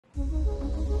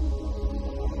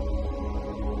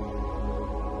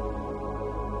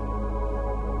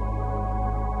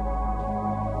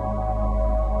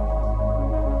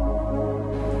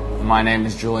My name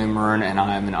is Julian Maroun and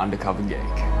I am an Undercover Geek.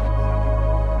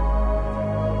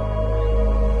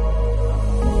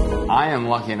 I am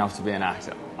lucky enough to be an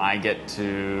actor. I get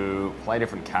to play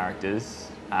different characters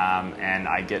and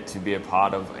I get to be a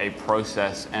part of a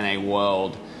process and a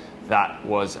world that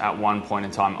was at one point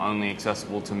in time only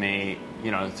accessible to me,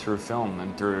 you know, through film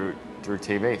and through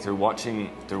TV, through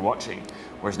watching.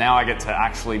 Whereas now I get to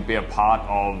actually be a part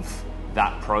of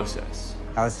that process.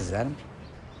 Oh, this is Adam.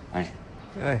 Hey.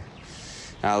 Hey.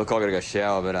 Look, I gotta go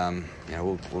shower, but yeah,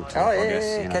 we'll talk. Oh yeah, I guess,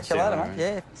 yeah. you know, Catch you later, mate.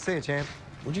 Yeah. See you, champ.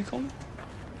 What'd you call me?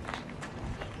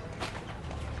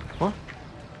 What?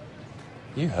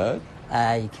 You heard?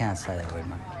 You can't say that word,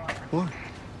 mate. What?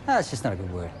 No, it's just not a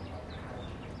good word.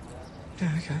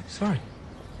 Yeah, okay, sorry.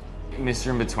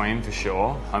 Mr. In Between for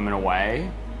sure. Home and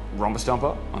Away. Romper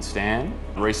Stomper on Stan.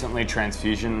 Recently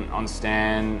Transfusion on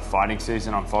Stan. Fighting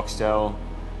Season on Foxtel.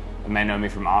 You may know me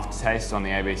from Aftertaste on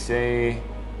the ABC.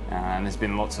 And there's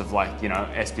been lots of, like, you know,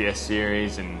 SBS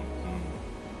series, and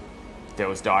there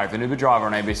was Diary of an Uber Driver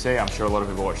on ABC. I'm sure a lot of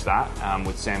people watched that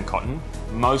with Sam Cotton.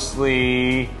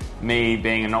 Mostly me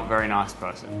being a not very nice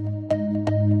person.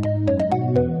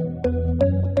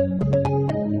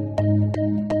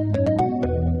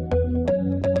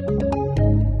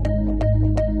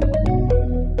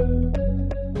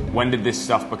 When did this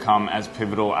stuff become as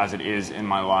pivotal as it is in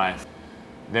my life?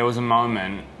 There was a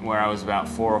moment where I was about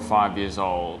 4 or 5 years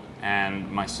old and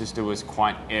my sister was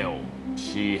quite ill.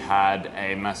 She had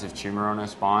a massive tumor on her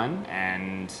spine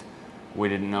and we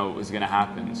didn't know what was going to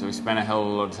happen. So we spent a hell of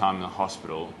a lot of time in the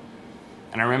hospital.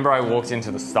 And I remember I walked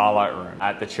into the Starlight Room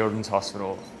at the Children's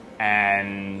Hospital,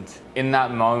 and in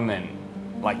that moment,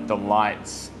 like, the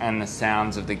lights and the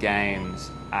sounds of the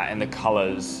games and the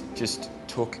colours just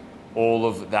took all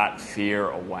of that fear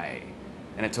away.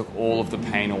 And it took all of the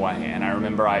pain away. And I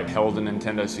remember I held a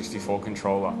Nintendo 64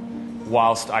 controller.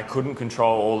 Whilst I couldn't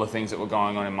control all the things that were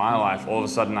going on in my life, all of a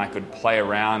sudden I could play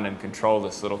around and control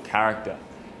this little character.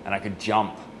 And I could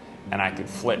jump, and I could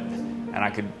flip, and I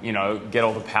could, you know, get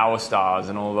all the power stars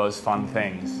and all those fun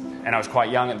things. And I was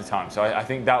quite young at the time, so I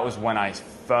think that was when I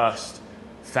first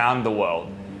found the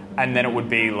world. And then it would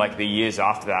be like the years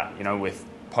after that, you know, with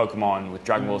Pokemon, with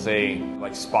Dragon Ball Z,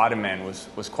 like Spider-Man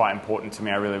was quite important to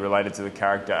me. I really related to the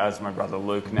character, as my brother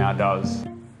Luke now does.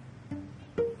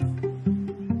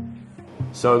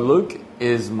 So Luke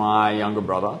is my younger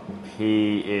brother.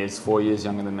 He is 4 years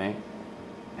younger than me.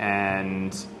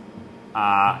 And,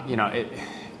 you know,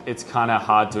 it's kind of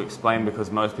hard to explain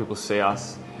because most people see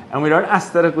us and we don't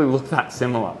aesthetically look that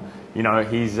similar. You know,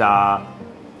 he's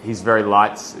very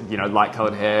light, you know,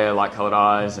 light-coloured hair, light-coloured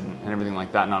eyes, and everything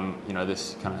like that. And I'm, you know,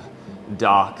 this kind of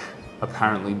dark,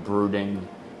 apparently brooding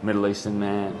Middle Eastern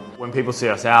man. When people see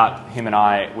us out, him and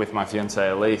I, with my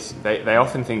fiancée Elise, they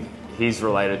often think he's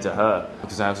related to her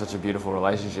because I have such a beautiful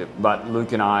relationship. But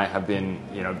Luke and I have been,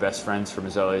 you know, best friends from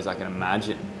as early as I can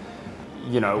imagine.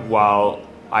 You know, while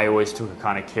I always took a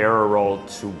kind of carer role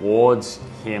towards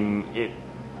him, it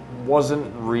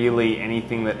wasn't really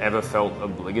anything that ever felt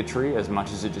obligatory as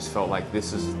much as it just felt like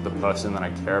this is the person that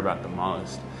I care about the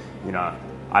most. You know,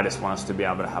 I just want us to be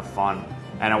able to have fun,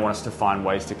 and I want us to find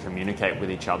ways to communicate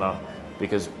with each other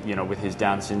because, you know, with his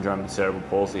Down syndrome and cerebral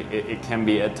palsy, it can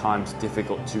be at times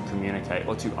difficult to communicate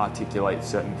or to articulate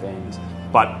certain things.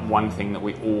 But one thing that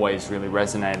we always really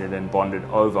resonated and bonded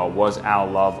over was our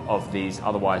love of these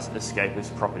otherwise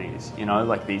escapist properties, you know,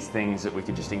 like these things that we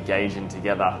could just engage in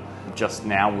together. Just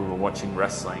now we were watching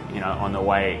wrestling, you know, on the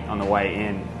way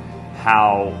in,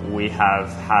 how we have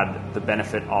had the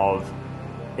benefit of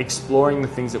exploring the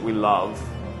things that we love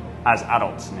as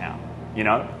adults now. You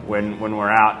know, when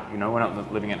we're out, you know, we're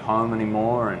not living at home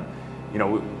anymore, and, you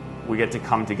know, we get to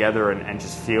come together and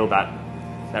just feel that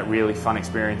really fun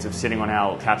experience of sitting on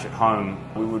our couch at home.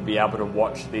 We would be able to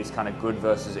watch these kind of good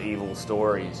versus evil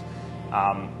stories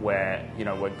where, you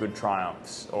know, where good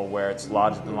triumphs or where it's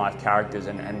larger than life characters,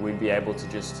 and we'd be able to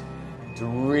just to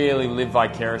really live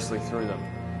vicariously through them.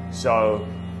 So,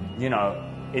 you know,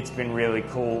 it's been really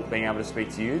cool being able to speak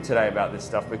to you today about this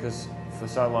stuff because for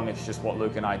so long it's just what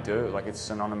Luke and I do. Like, it's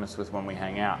synonymous with when we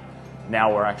hang out. Now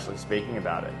we're actually speaking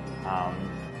about it,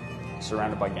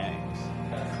 surrounded by games.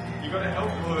 You gotta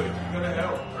help, Luke. You gotta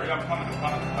help. I'm coming.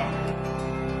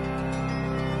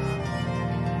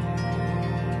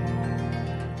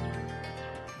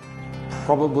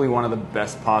 Probably one of the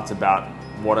best parts about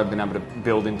what I've been able to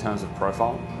build in terms of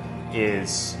profile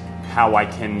is how I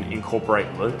can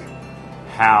incorporate Luke,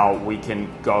 how we can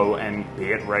go and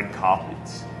be at red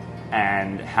carpets,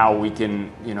 and how we can,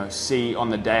 you know, see on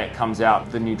the day it comes out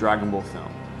the new Dragon Ball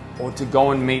film, or to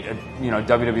go and meet,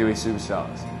 WWE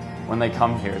superstars, when they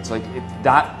come here. It's like,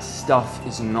 that stuff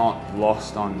is not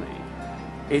lost on me.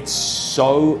 It's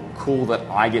so cool that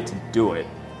I get to do it.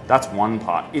 That's one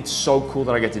part. It's so cool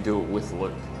that I get to do it with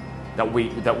Luke. That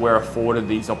we're afforded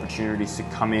these opportunities to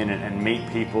come in and meet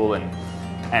people and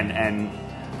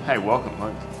hey, welcome,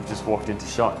 Luke. You just walked into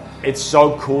shot. It's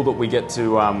so cool that we get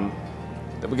to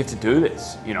do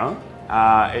this, you know?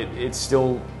 It's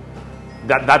still,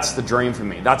 that's the dream for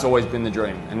me. That's always been the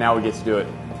dream. And now we get to do it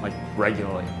like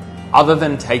regularly. Other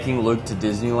than taking Luke to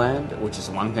Disneyland, which is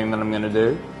one thing that I'm gonna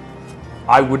do,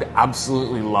 I would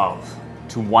absolutely love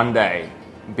to one day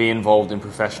be involved in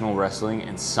professional wrestling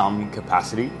in some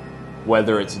capacity,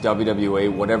 whether it's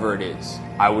WWE, whatever it is.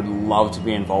 I would love to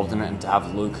be involved in it and to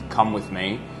have Luke come with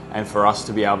me and for us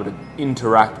to be able to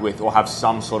interact with or have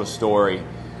some sort of story.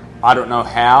 I don't know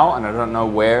how, and I don't know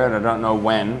where, and I don't know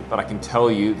when, but I can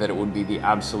tell you that it would be the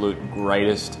absolute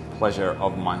greatest pleasure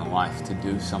of my life to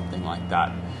do something like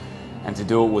that. And to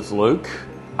do it with Luke,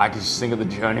 I can just think of the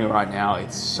journey right now.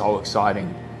 It's so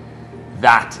exciting.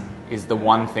 That is the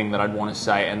one thing that I'd want to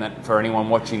say, and that for anyone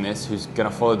watching this who's going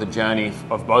to follow the journey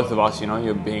of both of us, you know,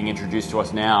 you're being introduced to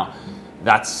us now,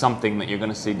 that's something that you're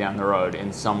going to see down the road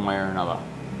in some way or another.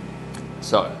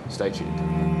 So, stay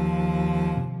tuned.